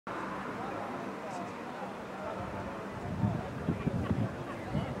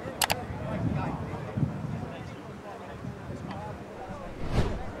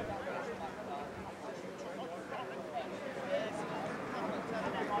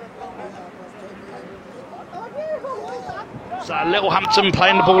Littlehampton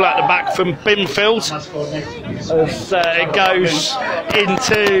playing the ball at the back from Binfield as it goes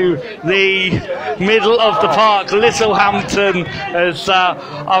into the middle of the park. Littlehampton as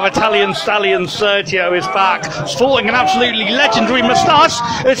our Italian stallion Sergio is back, sporting an absolutely legendary moustache.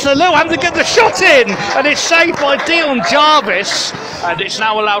 It's Littlehampton get the shot in, and it's saved by Dion Jarvis, and it's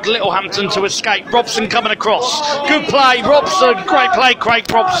now allowed Littlehampton to escape. Robson coming across, good play, Robson, great play,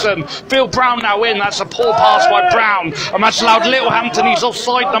 Craig Robson. Phil Brown now in, that's a poor pass by Brown, and that's allowed Littlehampton. He's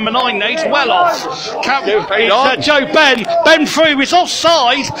offside, number 9 now, he's well off. Joe Ben through, he's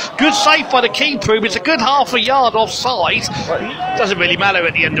offside, good save by the keeper, it's a good half a yard offside. Doesn't really matter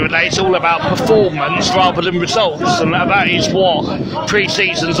at the end of the day, it's all about performance rather than results, and that is what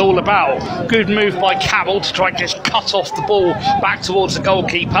pre-season's all about. Good move by Carroll to try and just cut off the ball back towards the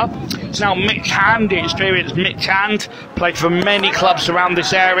goalkeeper. It's now Mitch Hand, the experienced Mitch Hand, played for many clubs around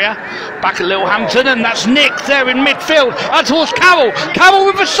this area, back at Littlehampton, and that's Nick there in midfield, and towards Carroll. Carroll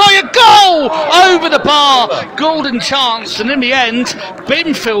with a shot, goal over the bar, golden chance, and in the end,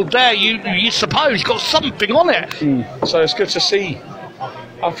 Binfield there, you suppose, got something on it. So it's good to see.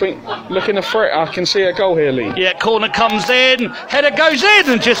 I think, looking at threat, I can see a goal here, Lee. Yeah, corner comes in, header goes in,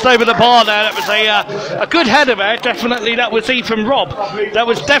 and just over the bar there. That was a good header there, definitely. That was Ethan Robb. That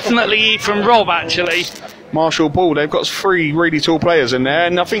was definitely Ethan Robb, actually. Marshall Ball, they've got 3 really tall players in there,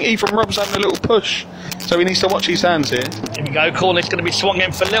 and I think Ethan Robb's having a little push, so he needs to watch his hands here. Here we go, corner's going to be swung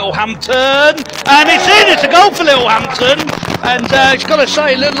in for Littlehampton, and it's in, it's a goal for Littlehampton, and it's got to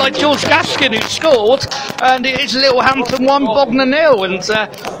say, it looked like George Gaskin who scored, and it is Littlehampton 1, Bognor 0, and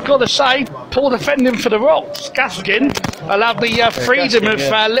got to say, poor defending for the Rocks. Gaskin allowed the freedom of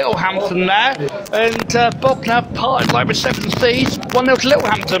Littlehampton there, and Bognor parted like with 7 C's, 1-0 to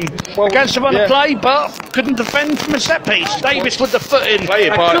Littlehampton. Well, against the run of play, but couldn't defend from a set piece. Davis with the foot in.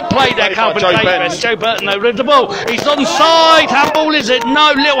 Good play there, Calvin Davis. Joe Burton over the ball. He's onside. How ball is it?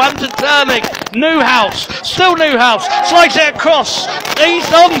 No, Littlehampton turning. Newhouse, still Newhouse. Slides it across. He's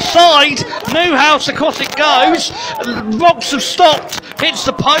onside. Newhouse across it goes. Rocks have stopped. Hits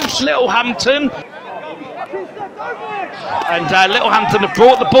the post, Littlehampton. And Littlehampton have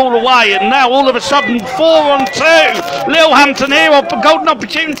brought the ball away, and now all of a sudden 4-on-2. Littlehampton here on a golden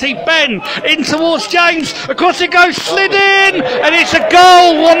opportunity. Ben in towards James. Across it goes, slid in, and it's a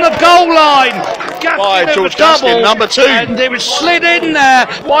goal on the goal line. By George Gaskin, number 2. And it was slid in there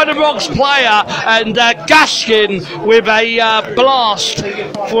by the Rocks player, and Gaskin with a blast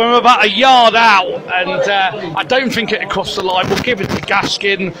from about a yard out, and I don't think it crossed the line. We'll give it to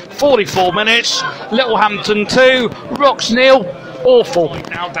Gaskin. 44 minutes. Littlehampton 2, Rocks 0. Awful.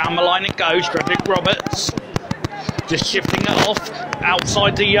 Now down the line it goes. Frederick Roberts just shifting it off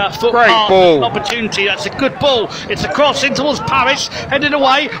outside the footpath. Opportunity. That's a good ball. It's a cross in towards Parrish, headed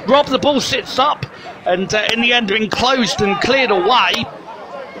away. Rob, the ball sits up, and in the end enclosed and cleared away.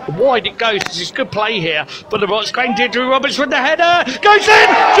 Wide it goes. This is good play here, but the Rocks going to Drew Roberts with the header, goes in.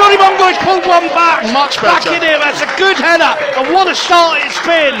 Johnny Mongoy's pulled one back, much better. Back in here. That's a good header, and what a start it's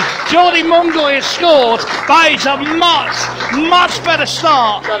been. Johnny Mongoy has scored, but it's a much better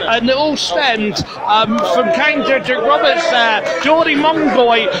start, and it all stemmed from Kane to Roberts there. Johnny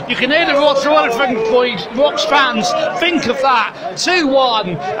Mongoy, you can hear the Rocks fans think of that.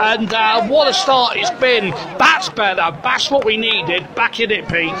 2-1, and what a start it's been. That's better. That's what we needed. Back in it,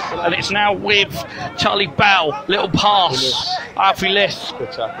 Pete. And it's now with Charlie Bell. Little pass. Alfie Liss.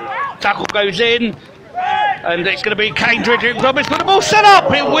 Tackle goes in. And it's going to be Kane Roberts got the ball set up.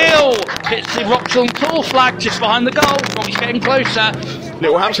 It will. Hits the Rocks on tour flag just behind the goal. Rocks getting closer.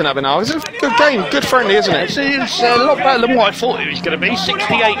 Littlehampton having now. It's a good game, good friendly, isn't it? It's a lot better than what I thought it was going to be.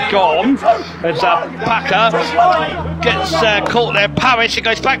 68 gone. As Packer gets caught there. Parrish, it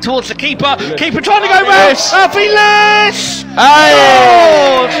goes back towards the keeper. Keeper trying to go round. Alfie Liss!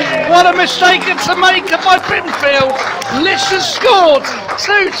 Hey! What a mistake it's a maker by Binfield. Liss has scored.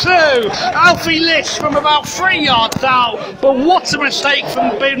 2-2. Alfie Liss from about 3 yards out. But what a mistake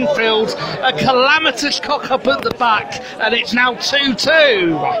from Binfield. A calamitous cock up at the back. And it's now 2-2.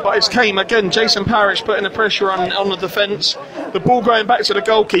 But it's came again. Jason Parrish putting the pressure on the defence. The ball going back to the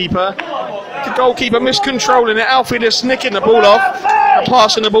goalkeeper. The goalkeeper miscontrolling it. Alfie just nicking the ball off and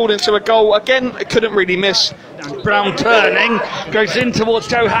passing the ball into a goal. Again, it couldn't really miss. Brown turning, goes in towards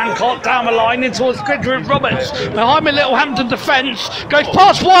Joe Hancock, down the line in towards Frederick Roberts. Behind the Littlehampton defence, goes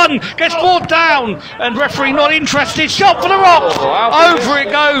past one, gets brought down, and referee not interested. Shot for the Rocks. Over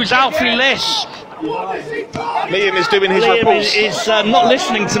it goes, Alfie Liss. Liam is doing his reports. Liam is not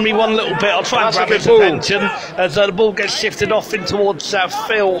listening to me one little bit. I'll try and grab his attention as the ball gets shifted off in towards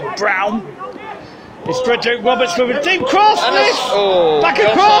Phil Brown. It's Frederick Roberts with a deep cross. Back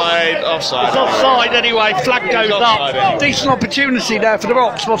across. Offside. It's offside anyway. Flag goes offside up. anyway. Decent opportunity there for the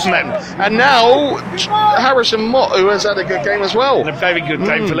Rocks, wasn't it? And now Harrison Mott, who has had a good game as well. And a very good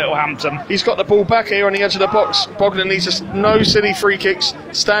game for Littlehampton. He's got the ball back here on the edge of the box. Bognor needs just no silly free kicks.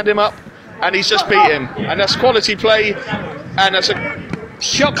 Stand him up, and he's just beat him. And that's quality play. And that's a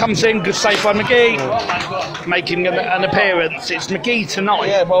Shot comes in, good save by McGee, making an appearance. It's McGee tonight.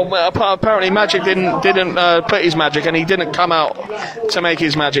 yeah. Well, apparently Magic didn't put his magic, and he didn't come out to make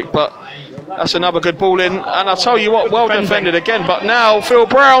his magic. But that's another good ball in. And I'll tell you what, well defended again. But now Phil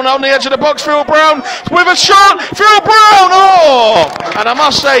Brown on the edge of the box. Phil Brown with a shot. Phil Brown. Oh! And I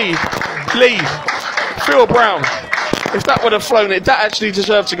must say, Lee, Phil Brown. If that would have flown it, that actually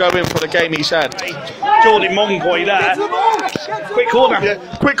deserved to go in for the game he's had. Jordy Mongoy there. Quick corner. Yeah.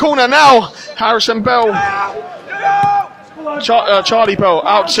 Quick corner now. Harrison Bell. Charlie Bell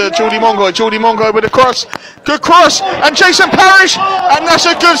out to Jordy Mongoy. Jordy Mongoy with a cross. Good cross. And Jason Parrish. And that's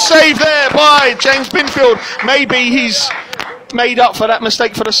a good save there by James Binfield. Maybe he's made up for that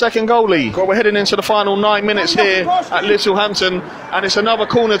mistake for the second goalie. Well, we're heading into the final 9 minutes here at Littlehampton, and it's another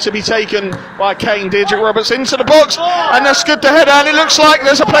corner to be taken by Kane. Deirdre Roberts into the box, and that's good to header, and it looks like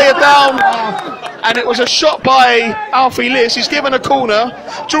there's a player down, and it was a shot by Alfie Liss. He's given a corner.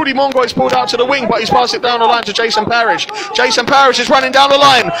 Jordy Mongoy's pulled out to the wing, but he's passed it down the line to Jason Parrish. Jason Parrish is running down the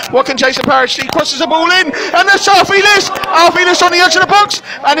line. What can Jason Parrish do? He crosses the ball in, and that's Alfie Liss. Alfie Liss on the edge of the box,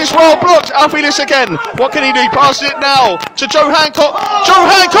 and it's well blocked. Alfie Liss again. What can he do? He passes it now to Joe Hancock. Joe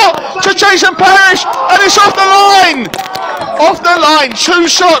Hancock to Jason Parrish, and it's off the line. Off the line. 2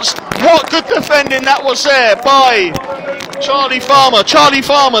 shots. What good defending that was there by Charlie Farmer. Charlie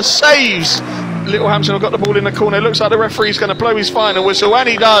Farmer saves. Littlehampton have got the ball in the corner. It looks like the referee's going to blow his final whistle, and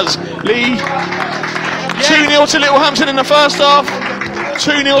he does. Lee, 2-0 to Littlehampton in the first half,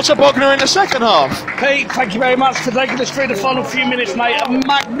 2-0 to Bognor in the second half. Pete, thank you very much for taking us through the final few minutes, mate. A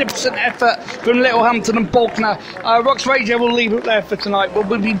magnificent effort from Littlehampton and Bognor. Rocks Radio will leave it there for tonight.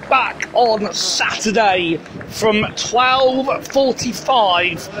 We'll be back on Saturday from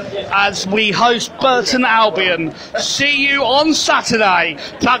 12:45 as we host Burton Albion. See you on Saturday.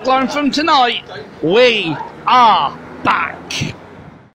 Tagline from tonight: we are back.